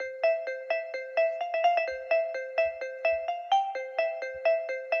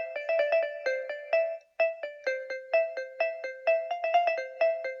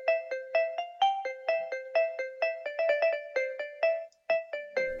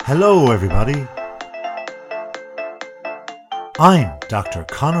Hello everybody. I'm Dr.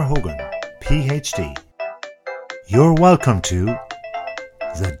 Conor Hogan Ph.D. You're welcome to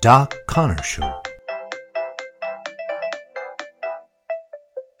The Doc Conor Show.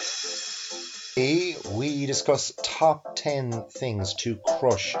 Today we discuss top 10 things to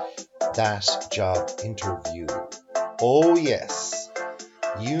crush that job interview. Oh yes,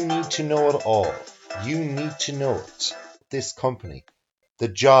 you need to know it all. You need to know it. This company, the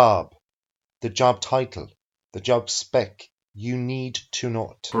job title, the job spec, you need to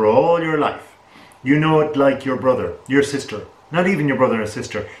know it. For all your life. You know it like your brother, your sister, not even your brother or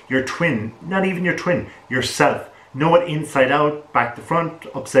sister, your twin, not even your twin, yourself. Know it inside out, back to front,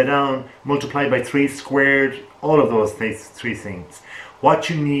 upside down, multiplied by 3 squared, all of those three things. What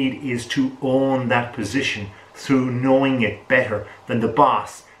you need is to own that position through knowing it better than the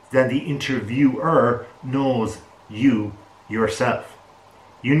boss, than the interviewer knows you yourself.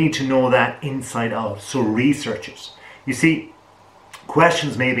 You need to know that inside out, so research it. You see,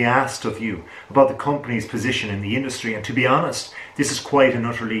 questions may be asked of you about the company's position in the industry, and to be honest, this is quite and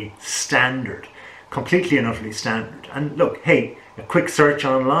utterly standard. Completely and utterly standard. And look, hey, a quick search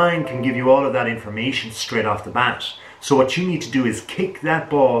online can give you all of that information straight off the bat. So what you need to do is kick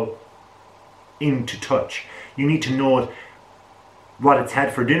that ball into touch. You need to know what it's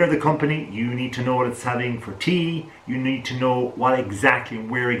had for dinner, the company. You need to know what it's having for tea. You need to know where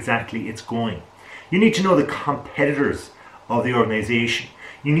exactly it's going. You need to know the competitors of the organization.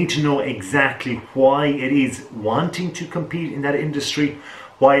 You need to know exactly why it is wanting to compete in that industry,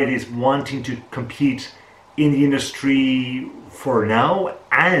 why it is wanting to compete in the industry for now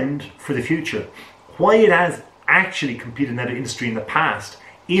and for the future, why it has actually competed in that industry in the past,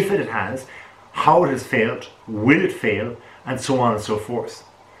 if it has, how it has failed, will it fail, and so on and so forth.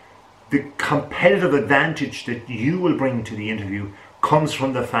 The competitive advantage that you will bring to the interview comes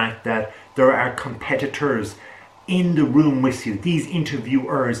from the fact that there are competitors in the room with you. These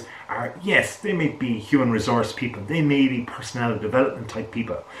interviewers are, yes, they may be human resource people, they may be personality development type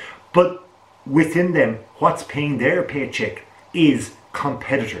people, but within them, what's paying their paycheck is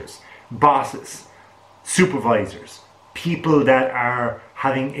competitors, bosses, supervisors, people that are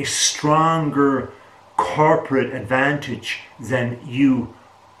having a stronger corporate advantage than you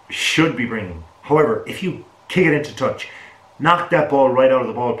should be bringing. However, if you kick it into touch, knock that ball right out of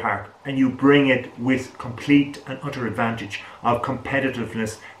the ballpark, and you bring it with complete and utter advantage of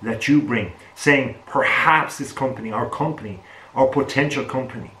competitiveness that you bring, saying perhaps this company, our potential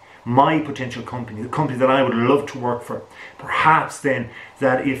company, my potential company, the company that I would love to work for, perhaps then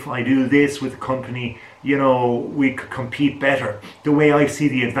that if I do this with the company, we could compete better. The way I see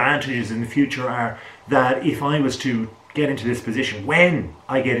the advantages in the future are that if I was to get into this position, when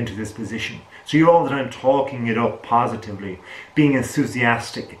I get into this position, so you're all the time talking it up positively, being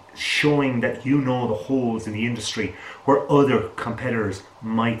enthusiastic, showing that you know the holes in the industry where other competitors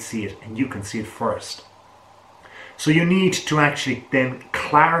might see it and you can see it first. So you need to actually then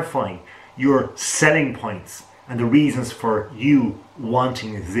clarify your selling points and the reasons for you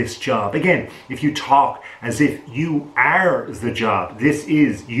wanting this job. Again, if you talk as if you are the job, this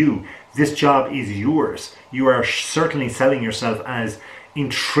is you, this job is yours, you are certainly selling yourself as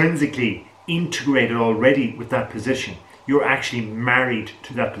intrinsically integrated already with that position. You're actually married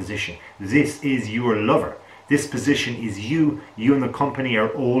to that position. This is your lover. This position is you. You and the company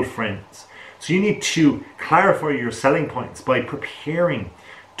are old friends. So you need to clarify your selling points by preparing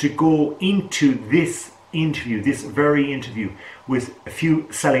to go into this interview, this very interview, with a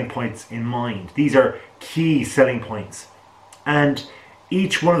few selling points in mind. These are key selling points, and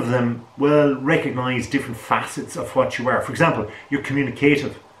each one of them will recognize different facets of what you are. For example, your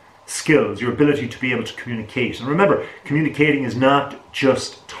communicative skills, your ability to be able to communicate. And remember, communicating is not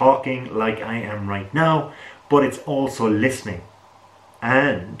just talking like I am right now, but it's also listening.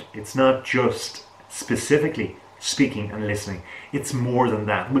 And it's not just specifically speaking and listening. It's more than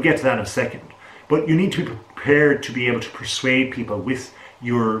that. And we'll get to that in a second. But you need to be prepared to be able to persuade people with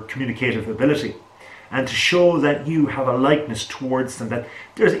your communicative ability and to show that you have a likeness towards them, that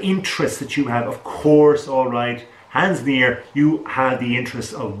there's interest that you have. Of course, all right, hands in the air, you have the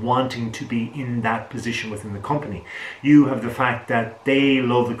interest of wanting to be in that position within the company. You have the fact that they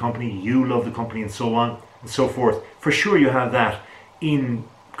love the company, you love the company, and so on and so forth. For sure you have that in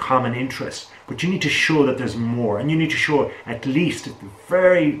common interest, but you need to show that there's more, and you need to show at least, at the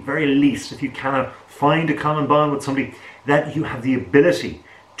very, very least, if you cannot find a common bond with somebody, that you have the ability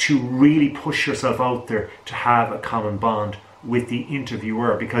to really push yourself out there to have a common bond with the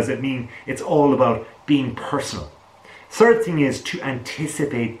interviewer, because it's all about being personal. Third thing is to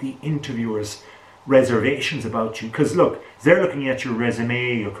anticipate the interviewer's reservations about you. Because look, they're looking at your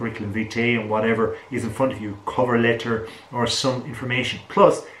resume, your curriculum vitae, and whatever is in front of you, cover letter or some information.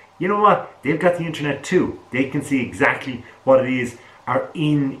 Plus, you know what? They've got the internet too. They can see exactly what it is are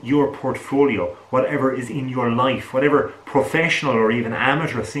in your portfolio, whatever is in your life, whatever professional or even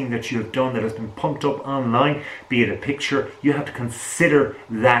amateur thing that you've done that has been pumped up online, be it a picture, you have to consider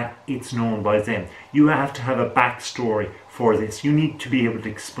that it's known by them. You have to have a backstory for this. You need to be able to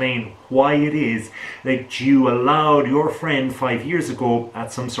explain why it is that you allowed your friend 5 years ago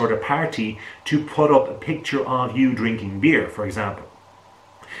at some sort of party to put up a picture of you drinking beer, for example.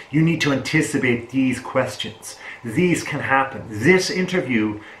 You need to anticipate these questions. These can happen. This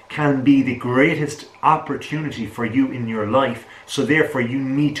interview can be the greatest opportunity for you in your life, so therefore you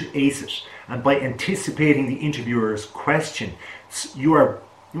need to ace it. And by anticipating the interviewer's question, you are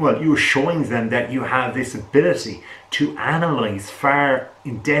showing them that you have this ability to analyze far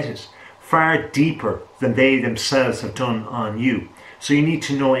deeper than they themselves have done on you. So you need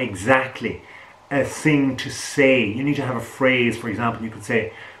to know exactly a thing to say. You need to have a phrase. For example, you could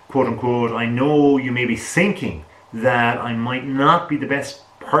say, quote unquote, I know you may be thinking that I might not be the best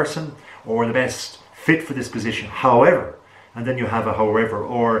person or the best fit for this position. However, and then you have a however,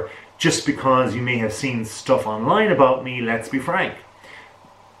 or just because you may have seen stuff online about me, let's be frank.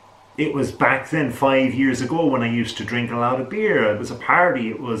 It was back then 5 years ago when I used to drink a lot of beer. It was a party.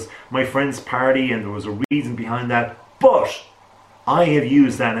 It was my friend's party and there was a reason behind that. But I have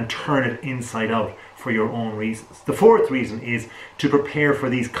used that and turned it inside out for your own reasons. The fourth reason is to prepare for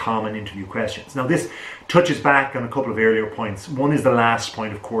these common interview questions. Now this touches back on a couple of earlier points. One is the last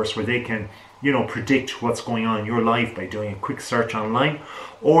point, of course, where they can, predict what's going on in your life by doing a quick search online,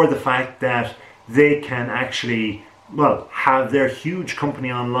 or the fact that they can actually, have their huge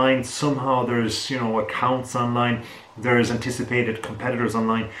company online. Somehow there's, accounts online, there's anticipated competitors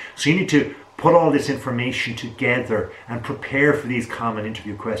online. So you need to put all this information together and prepare for these common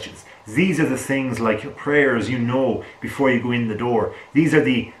interview questions. These are the things like your prayers, before you go in the door. These are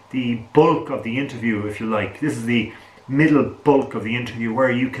the bulk of the interview, if you like. This is the middle bulk of the interview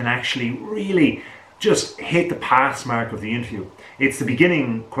where you can actually really just hit the pass mark of the interview. It's the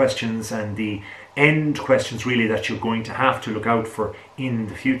beginning questions and the end questions really that you're going to have to look out for in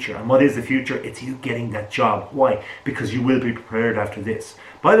the future. And what is the future? It's you getting that job. Why? Because you will be prepared after this.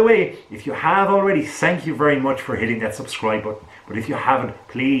 By the way, if you have already, thank you very much for hitting that subscribe button. But if you haven't,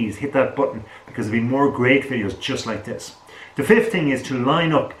 please hit that button because there'll be more great videos just like this. The fifth thing is to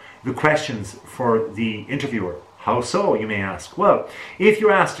line up the questions for the interviewer. How so, you may ask? Well, if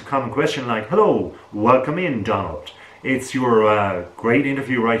you're asked a common question like, hello, welcome in, Donald. It's your great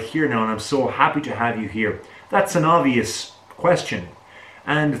interview right here now, and I'm so happy to have you here. That's an obvious question,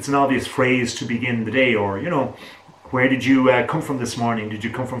 and it's an obvious phrase to begin the day, or, where did you come from this morning? Did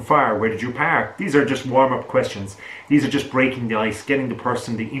you come from far? Where did you park? These are just warm-up questions. These are just breaking the ice, getting the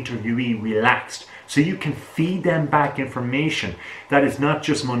person, the interviewee, relaxed, so you can feed them back information that is not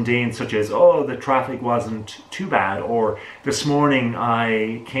just mundane, such as, oh, the traffic wasn't too bad, or this morning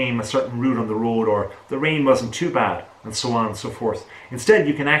I came a certain route on the road, or the rain wasn't too bad, and so on and so forth. Instead,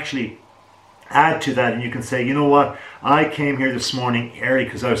 you can actually add to that and you can say, you know what, I came here this morning early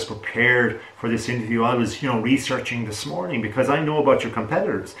because I was prepared for this interview. I was, researching this morning because I know about your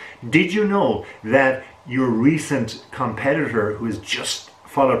competitors. Did you know that your recent competitor who has just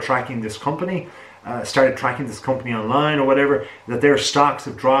started tracking this company online or whatever, that their stocks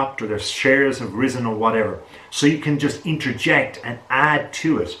have dropped or their shares have risen or whatever? So you can just interject and add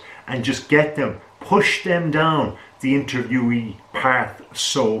to it and just get them, push them down the interviewee path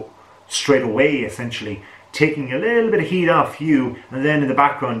so straight away, essentially taking a little bit of heat off you, and then in the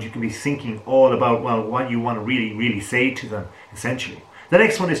background you can be thinking all about, what you want to really say to them, essentially. The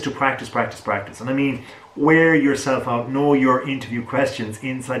next one is to practice. And I mean, wear yourself out, know your interview questions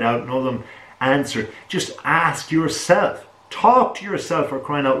inside out, know them answered. Just ask yourself, talk to yourself, for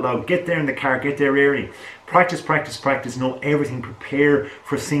crying out loud. Get there in the car, get there early. Practice, know everything, prepare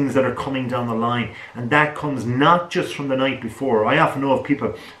for things that are coming down the line. And that comes not just from the night before. I often know of people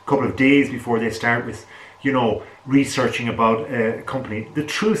a couple of days before they start with, researching about a company. The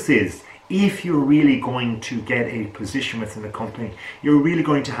truth is, if you're really going to get a position within the company, you're really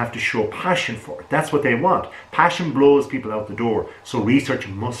going to have to show passion for it. That's what they want. Passion blows people out the door. So research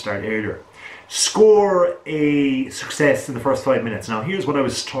must start earlier. Score a success in the first 5 minutes. Now, here's what I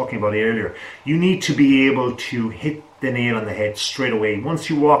was talking about earlier. You need to be able to hit the nail on the head straight away. Once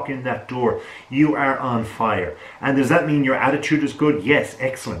you walk in that door, you are on fire. And does that mean your attitude is good? Yes,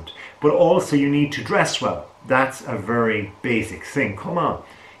 excellent. But also you need to dress well. That's a very basic thing. Come on.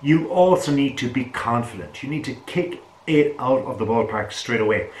 You also need to be confident. You need to kick it out of the ballpark straight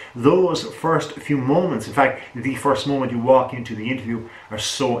away. Those first few moments, in fact, the first moment you walk into the interview, are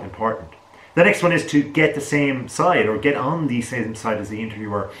so important. The next one is to get the same side or get on the same side as the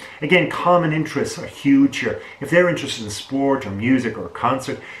interviewer. Again, common interests are huge here. If they're interested in sport or music or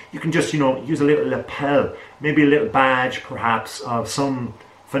concert, you can just, use a little lapel, maybe a little badge perhaps of some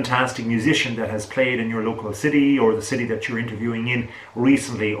fantastic musician that has played in your local city or the city that you're interviewing in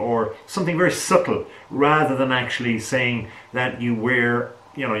recently, or something very subtle, rather than actually saying that you wear,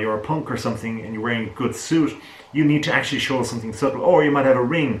 you're a punk or something and you're wearing a good suit. You need to actually show something subtle. Or you might have a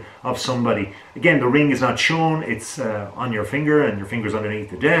ring of somebody. Again, the ring is not shown, it's on your finger, and your finger's underneath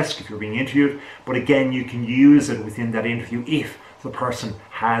the desk if you're being interviewed. But again, you can use it within that interview if the person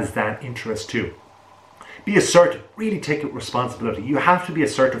has that interest too. Be assertive. Really take responsibility. You have to be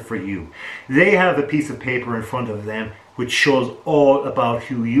assertive for you. They have a piece of paper in front of them which shows all about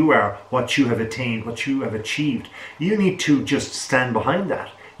who you are, what you have attained, what you have achieved. You need to just stand behind that.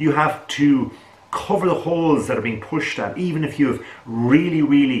 You have to cover the holes that are being pushed at. Even if you've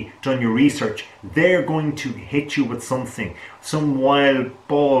really done your research, they're going to hit you with something, some wild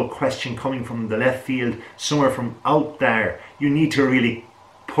ball question coming from the left field, somewhere from out there. You need to really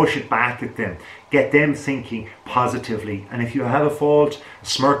push it back at them, get them thinking positively. And if you have a fault, a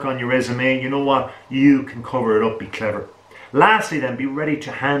smirk on your resume, you know what, you can cover it up. Be clever. Lastly then, be ready to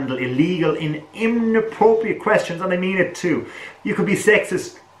handle illegal and inappropriate questions, and I mean it too. You could be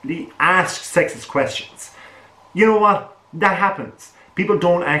sexist, ask sexist questions. You know what? That happens. People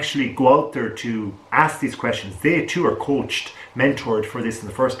don't actually go out there to ask these questions. They too are coached, mentored for this in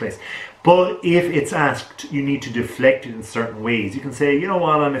the first place. But if it's asked, you need to deflect it in certain ways. You can say, you know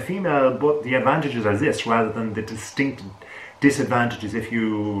what, I'm a female, but the advantages are this, rather than the distinct disadvantages if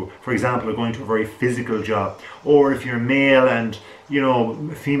you, for example, are going to a very physical job. Or if you're male and,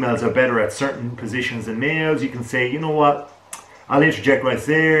 females are better at certain positions than males, you can say, you know what, I'll interject right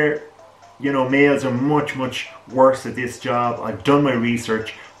there. Males are much worse at this job. I've done my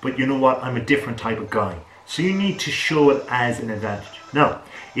research, but you know what? I'm a different type of guy. So you need to show it as an advantage. Now,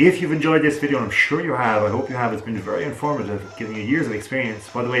 if you've enjoyed this video, and I'm sure you have, I hope you have, it's been very informative, giving you years of experience.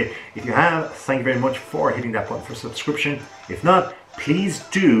 By the way, if you have, thank you very much for hitting that button for subscription. If not, please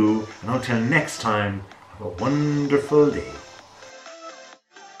do. And until next time, have a wonderful day.